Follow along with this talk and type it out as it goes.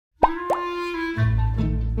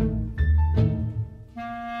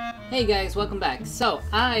Hey guys, welcome back. So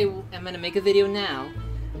I am going to make a video now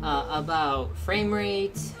about frame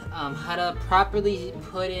rate, how to properly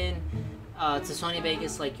put in to Sony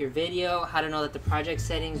Vegas like your video, how to know that the project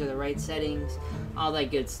settings are the right settings, all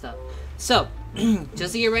that good stuff. So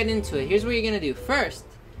just to get right into it, here's what you're going to do. First,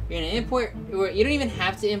 you're going to import, or you don't even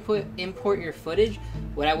have to import your footage.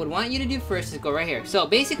 What I would want you to do first is go right here. So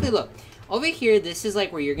basically look, over here, this is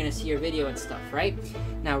like where you're going to see your video and stuff, right?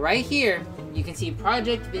 Now right here, you can see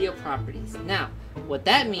project video properties. Now, what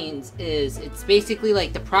that means is it's basically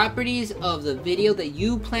like the properties of the video that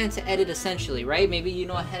you plan to edit essentially, right? Maybe you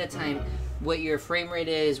know ahead of time what your frame rate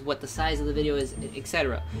is, what the size of the video is,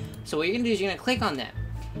 etc. So what you're gonna do is you're gonna click on that.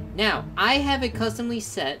 Now, I have it customly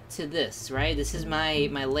set to this, right? This is my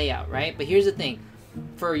layout, right? But here's the thing.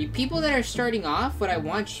 For you people that are starting off, what I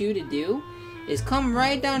want you to do is come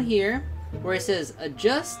right down here where it says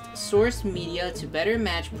adjust source media to better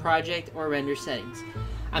match project or render settings.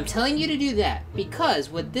 I'm telling you to do that because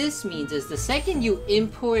what this means is the second you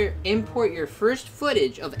import your first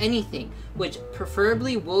footage of anything, which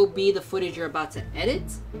preferably will be the footage you're about to edit,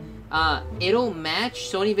 it'll match.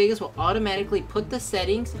 Sony Vegas will automatically put the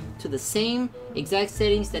settings to the same exact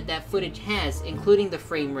settings that that footage has, including the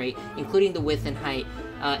frame rate, including the width and height,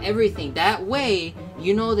 everything. That way,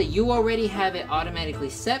 you know that you already have it automatically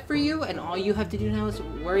set for you, and all you have to do now is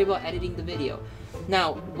worry about editing the video.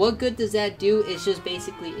 Now, what good does that do? It's just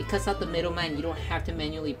basically, it cuts out the middleman. You don't have to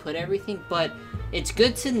manually put everything, but it's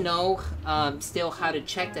good to know still how to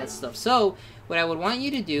check that stuff. So, what I would want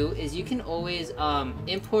you to do is you can always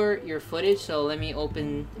import your footage. So let me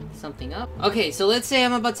open something up. Okay, so let's say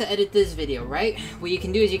I'm about to edit this video, right? What you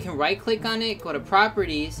can do is you can right click on it, go to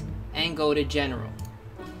properties, and go to general.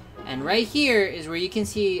 And right here is where you can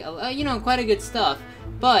see, you know, quite a good stuff.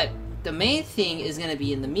 But the main thing is going to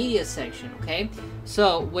be in the media section, okay?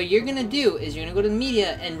 So what you're going to do is you're going to go to the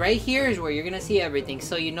media, and right here is where you're going to see everything.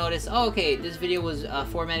 So you notice, oh, okay, this video was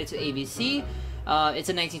formatted to AVC. It's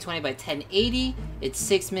a 1920 by 1080. It's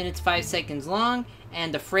 6 minutes 5 seconds long,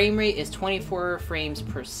 and the frame rate is 24 frames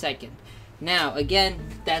per second. Now, again,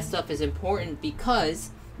 that stuff is important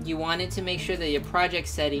because you wanted to make sure that your project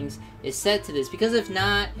settings is set to this, because if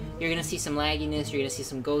not, you're gonna see some lagginess, you're gonna see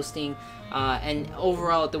some ghosting, and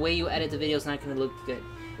overall the way you edit the video is not gonna look good.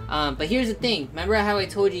 But here's the thing, remember how I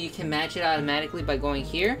told you can match it automatically by going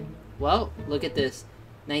here? Well, look at this,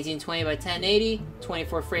 1920 by 1080,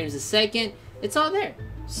 24 frames a second, it's all there.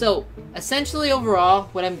 So essentially overall,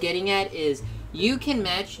 what I'm getting at is you can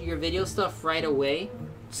match your video stuff right away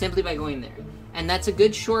simply by going there. And that's a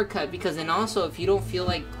good shortcut, because then also if you don't feel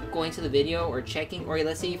like going to the video or checking, or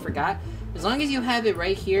let's say you forgot, as long as you have it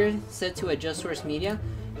right here set to adjust source media,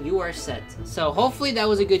 you are set. So hopefully that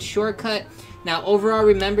was a good shortcut. Now overall,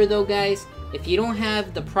 remember though guys, if you don't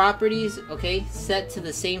have the properties, okay, set to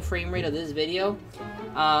the same frame rate of this video,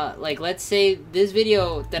 like let's say this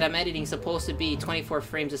video that I'm editing is supposed to be 24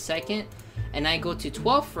 frames a second, and I go to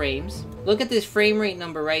 12 frames, look at this frame rate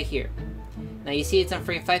number right here. Now you see it's on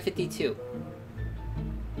frame 552.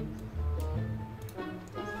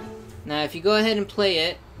 Now if you go ahead and play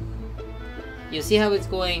it, you'll see how it's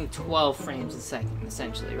going 12 frames a second,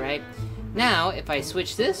 essentially, right? Now, if I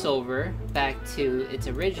switch this over back to its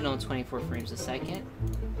original 24 frames a second,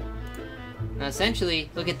 now essentially,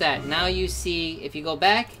 look at that. Now you see, if you go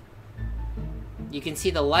back, you can see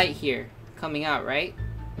the light here coming out, right?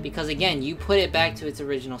 Because again, you put it back to its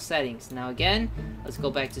original settings. Now again, let's go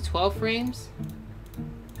back to 12 frames.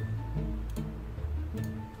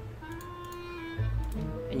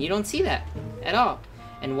 And you don't see that at all.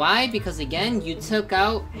 And why? Because again, you took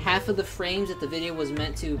out half of the frames that the video was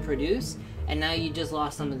meant to produce, and now you just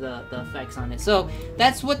lost some of the effects on it. So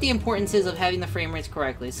that's what the importance is of having the frame rates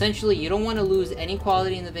correctly. Essentially, you don't want to lose any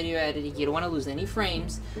quality in the video editing. You don't want to lose any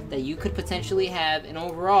frames that you could potentially have. And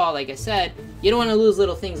overall, like I said, you don't want to lose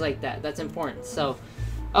little things like that. That's important. So,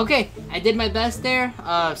 okay, I did my best there.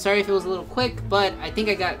 Sorry if it was a little quick, but I think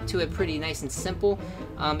I got to it pretty nice and simple.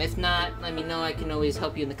 If not, let me know. I can always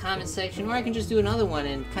help you in the comment section, or I can just do another one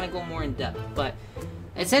and kind of go more in depth. But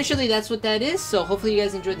essentially, that's what that is. So hopefully you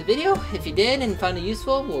guys enjoyed the video. If you did and found it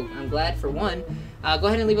useful, well, I'm glad for one. Go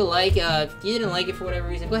ahead and leave a like. If you didn't like it for whatever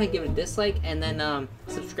reason, go ahead and give it a dislike, and then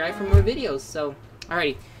subscribe for more videos. So,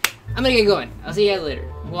 alrighty. I'm gonna get going. I'll see you guys later.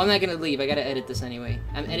 Well, I'm not gonna leave. I gotta edit this anyway.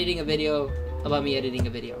 I'm editing a video about me editing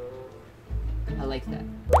a video. I like that.